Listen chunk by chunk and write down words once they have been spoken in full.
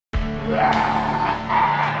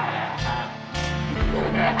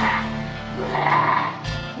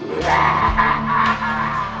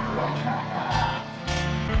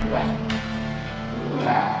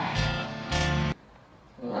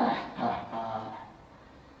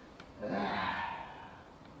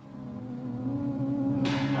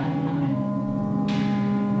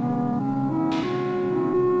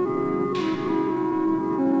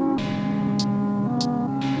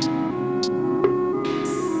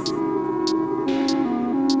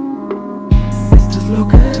Lo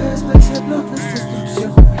que es BELCEBLOOD es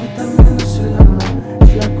destrucción, y también es el amor,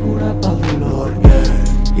 es la cura para el dolor.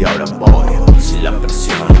 Y ahora voy, sin la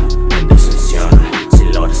presión, en descensión,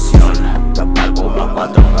 sin la oración. Capar como a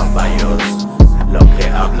 4 caballos, lo que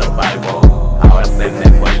hablo valgo. Ahora me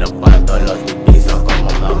vuelo para todos los divisos como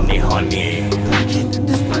Mamni Honey.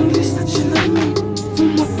 De Spanglish, sin a mí,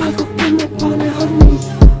 fumo algo que me pone horny.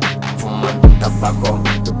 Fumando un tabaco,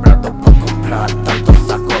 de plato para comprar tantos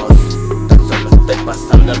sacos. Estoy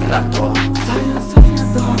pasando el rato. Soy un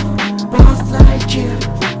soñador, Boss Lightyear.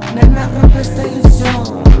 Nena, rompe esta ilusión.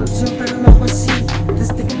 Siempre lo hago así,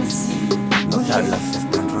 desde que nací. Las alas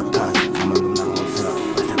están rotas, fumando una onza,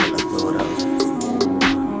 pasan las horas.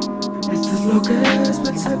 Esto es lo que es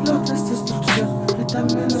BELCEBLOOD, es destrucción, y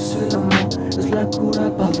también es el amor, es la cura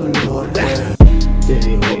para el dolor. Te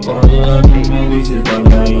digo hola, y me dices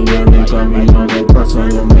baila, y yo en el camino del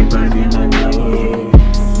pasado me perdí en ahí.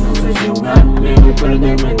 No sé si ahogarme o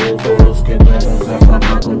perderme en el bosque, pero se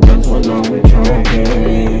acaba con tan solo un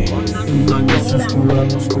choque. Una luz oscura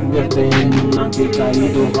nos convierte en un ángel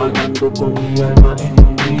caído, vagando con mi alma en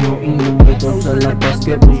un río, y no me causa la paz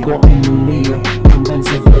que busco en un lío. Un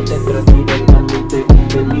BELCEBLOOD detrás directamente un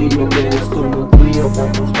delirio, que es como un río,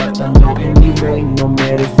 vamos cantando en vivo y no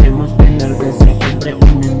merecemos tener de siempre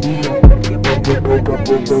un envío. Y poco a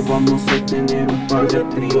poco vamos a tener un par de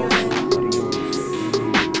tríos.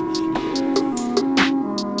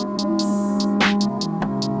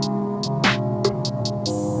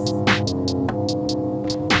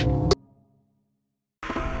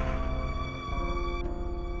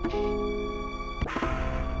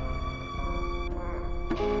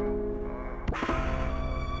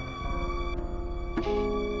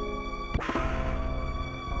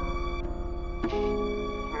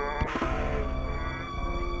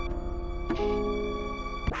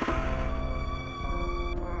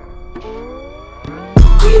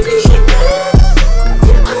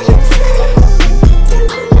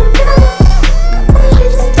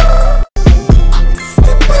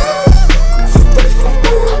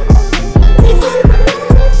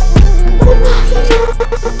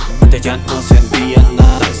 Ya no sentía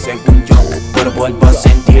nada según yo, pero vuelvo a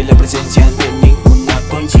sentir la presencia de ninguna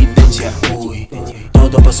coincidencia. Uy,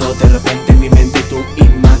 todo pasó de repente en mi mente, tu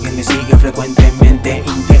imagen me sigue frecuentemente,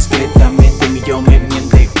 indiscretamente mi yo me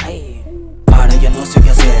miente. Ahora ya no sé qué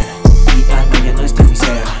hacer, mi alma ya no está en mi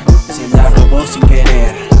ser, se la robó sin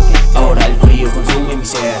querer, ahora el frío consume mi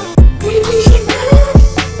ser.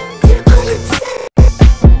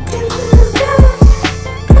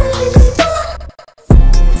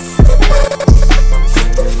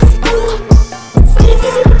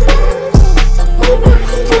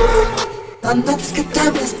 Antes que te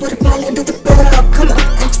hables por valiente de pelo, como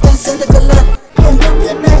expansión de color. El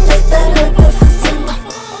nombre me resta la posición.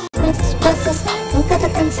 Muchos pasos en cada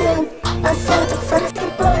canción. Pasado, fuera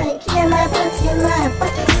tiempo, llamada,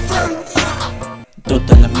 posición.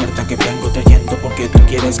 Toda la mierda que vengo trayendo porque tú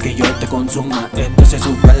quieres que yo te consuma. Entonces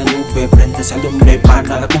sube a la nube, prende esa lumbre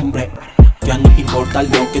para la cumbre. Ya no importa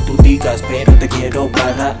lo que tú digas, pero te quiero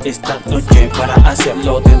para esta noche, para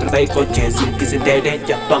hacerlo dentro del coche sin que se entere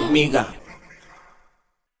ya tu amiga.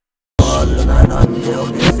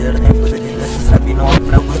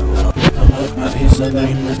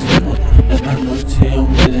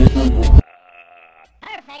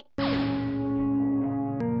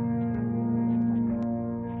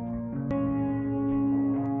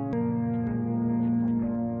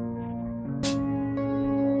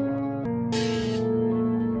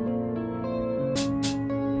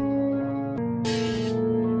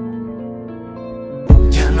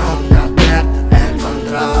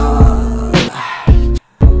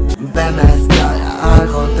 Al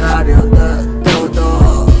contrario de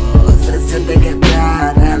todo, se siente que te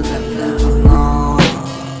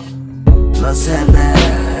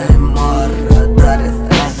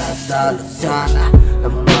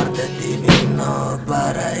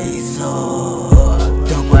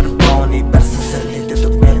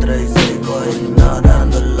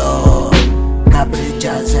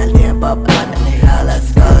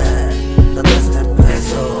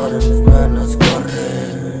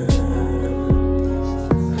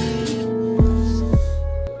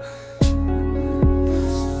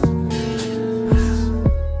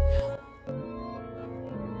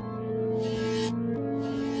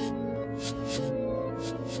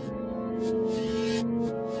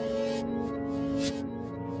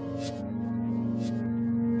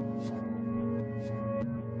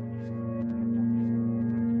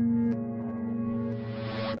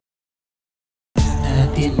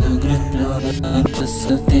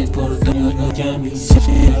Pasaste por todo ya mi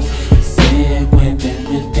ser.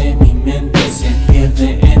 Frecuentemente mi mente se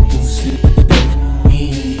pierde en tu ser.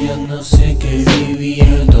 Y yo no sé qué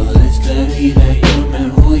vivir toda esta vida. Yo me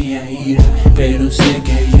voy a ir, pero sé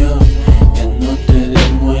que yo ya no te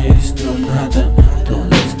demuestro nada.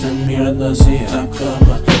 Toda esta mierda se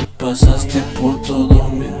acaba. Pasaste por todo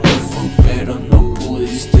mi cuerpo, pero no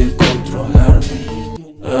pudiste controlarme.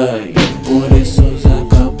 Ay, por eso se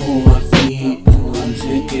acabó aquí.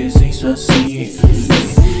 Sé que se hizo así.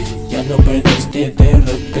 Ya lo perdiste de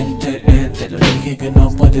repente. Te lo dije que no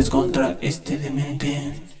puedes contra este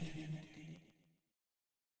demente.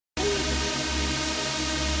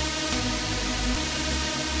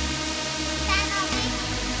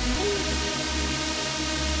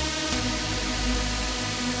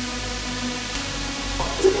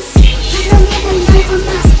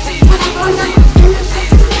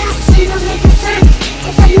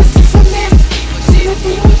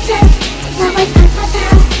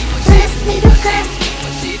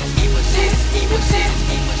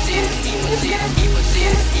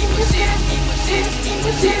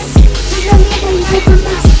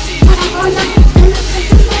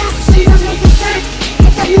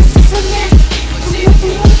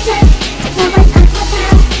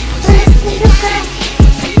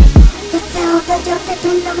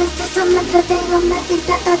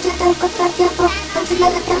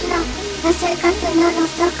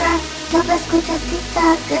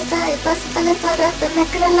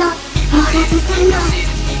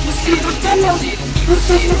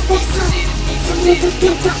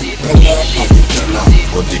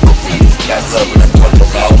 Contigo ya solo me encuentro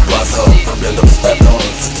a un paso, rompiendo mis dedos.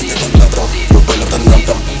 Estoy temblando, no vuelo tan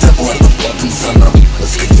alto. Te acuerdo por tu insano,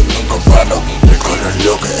 es que yo nunca paro. Recorrer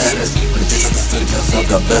lo que eres, princesa de estrellas a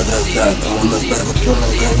través de dentro. Un espejo yo lo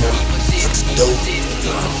engaño.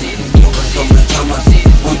 Roberto me llama,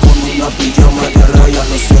 voy con una pijama de rayas.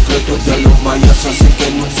 Los secretos de los mayas hacen que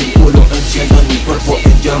en un círculo enciendan mi cuerpo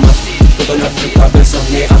en llamas. Todas las tres cabezas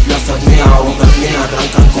me aplazan, me ahogan, me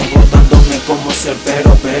arrancan, comportándome como ser,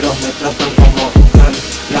 pero me tratan como un can.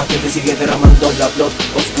 La gente sigue derramando la blood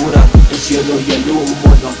oscura. El cielo y el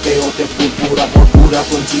humo los veo de púrpura. Por pura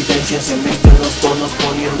coincidencia se mezclan los tonos,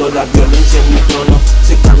 poniendo la violencia en mi trono.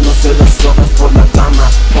 Secándose las hojas por la cama,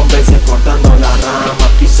 convence cortando la rama,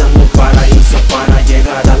 pisando el paraíso para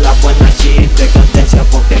llegar a la buena shit. Decadencia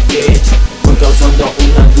por the bitch. Voy causando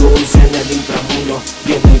una luz en el inframundo,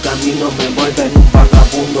 y en el camino me vuelven un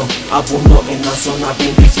vagabundo. Abundo en la zona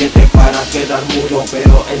 27 para quedar mudo,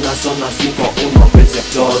 pero en la zona 5-1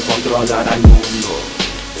 BELCEBLOOD controlará el mundo.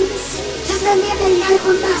 Tras la nieve y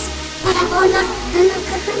algo más para volar, en lo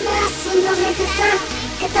que jamás y no regresar.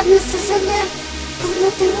 ¿Qué tal nuestro soñar? Pues no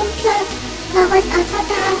tengo un plan, no voy a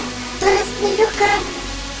tratar, tú eres mi lugar.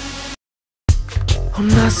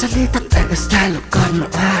 Una salida de este lugar no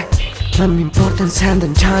hay. No me importa encender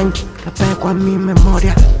en shine. Me pego a mi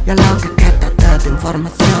memoria y a lo que queda de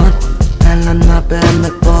información. En la nave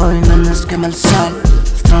me voy, no nos quema el sol.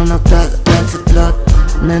 Astronauta de BELCEBLOOD.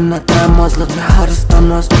 Nena, traemos los mejores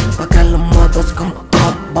tonos pa' que lo muevas como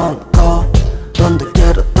bongo. Donde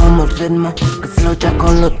quiero tomo el ritmo, que fluya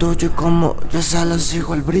con lo tuyo y como yo solo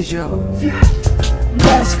sigo el brillo.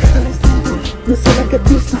 No sé lo que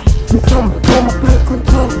visto, mi sombra como para el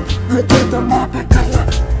control. Ayúdame a pegarla,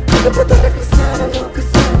 no puedo regresar a lo que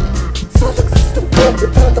soy. Solo existe un poco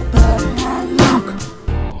tanto para loco.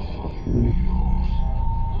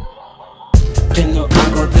 Te lo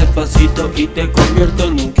hago despacito y te convierto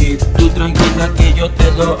en un kid. Tú tranquila que yo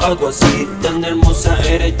te lo hago así. Tan hermosa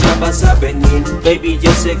eres, ya vas a venir. Baby,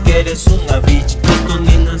 ya sé que eres una bitch. Esto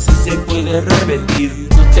nena sí se puede repetir.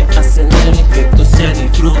 No te aceleres que esto se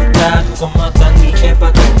disfruta. Como Adán y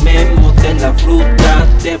Eva comemos de la fruta.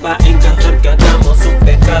 Te va a encantar que hagamos un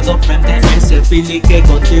pecado. Prende ese feeling que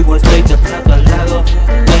contigo estoy de plato al lado.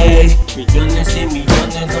 Hey, millones y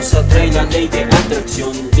millones nos atrae la ley de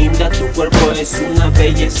atracción. Linda, tu cuerpo es una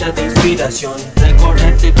belleza de inspiración.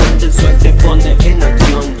 Recorrerte cuando el sol te pone en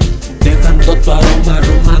acción, dejando tu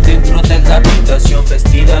aroma dentro de la habitación.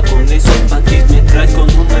 Vestida con esos panties me traes con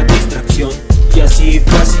una distracción, y así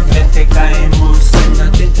fácilmente caemos en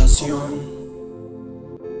la tentación.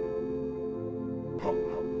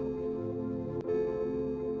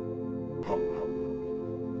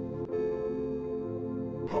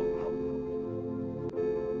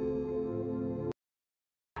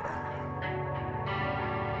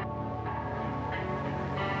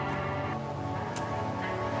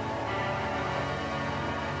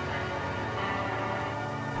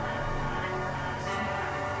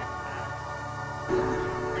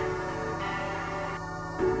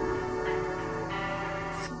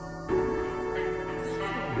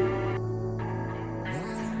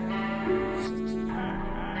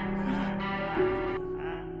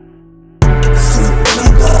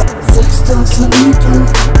 todo solito.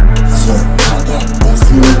 Soy nada,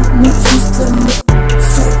 vacío, no existe.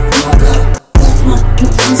 Soy nada, perro, no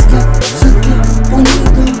existe. Sé que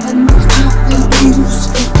unido en marcha el virus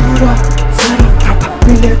futuro. Cero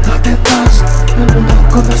probabilidad de paz. El mundo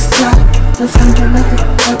comercial, desangrenar,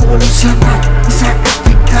 evolucionar y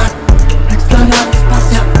sacrificar. Explorar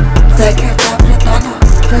espacio, seguir apretando.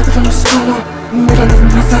 Dentro los suelo, mira las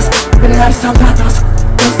masas, crear soldados.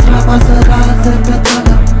 Nuestra base era de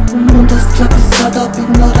petróleo. Un mundo esclavizado,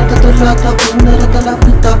 ignorado todo el rato, ignorado la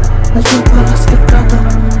vida. El tiempo respetado,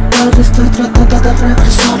 ahora estoy tratando de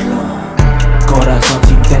regresarlo. Corazón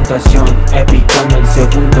sin tentación, evitando el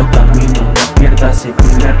segundo camino. No pierdas el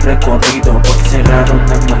primer recorrido por cerrar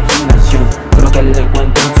una imaginación. Creo que le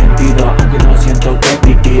encuentro un sentido, aunque no siento que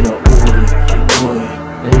he vivido.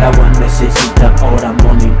 El agua necesita ahora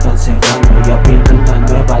money. Entonces gano y abriendo una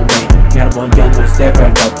nueva ley. Mi árbol ya no es de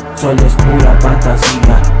verdad, solo es pura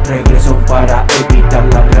fantasía. Regreso para evitar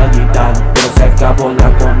la realidad, pero se acabó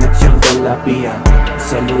la conexión de la vía.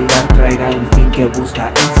 Celular traerá el fin que busca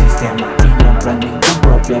el sistema y no habrá ningún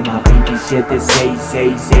problema.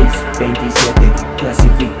 27666 27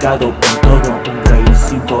 clasificado por todo un rey.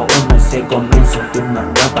 5-1 es el comienzo de una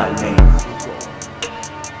nueva ley.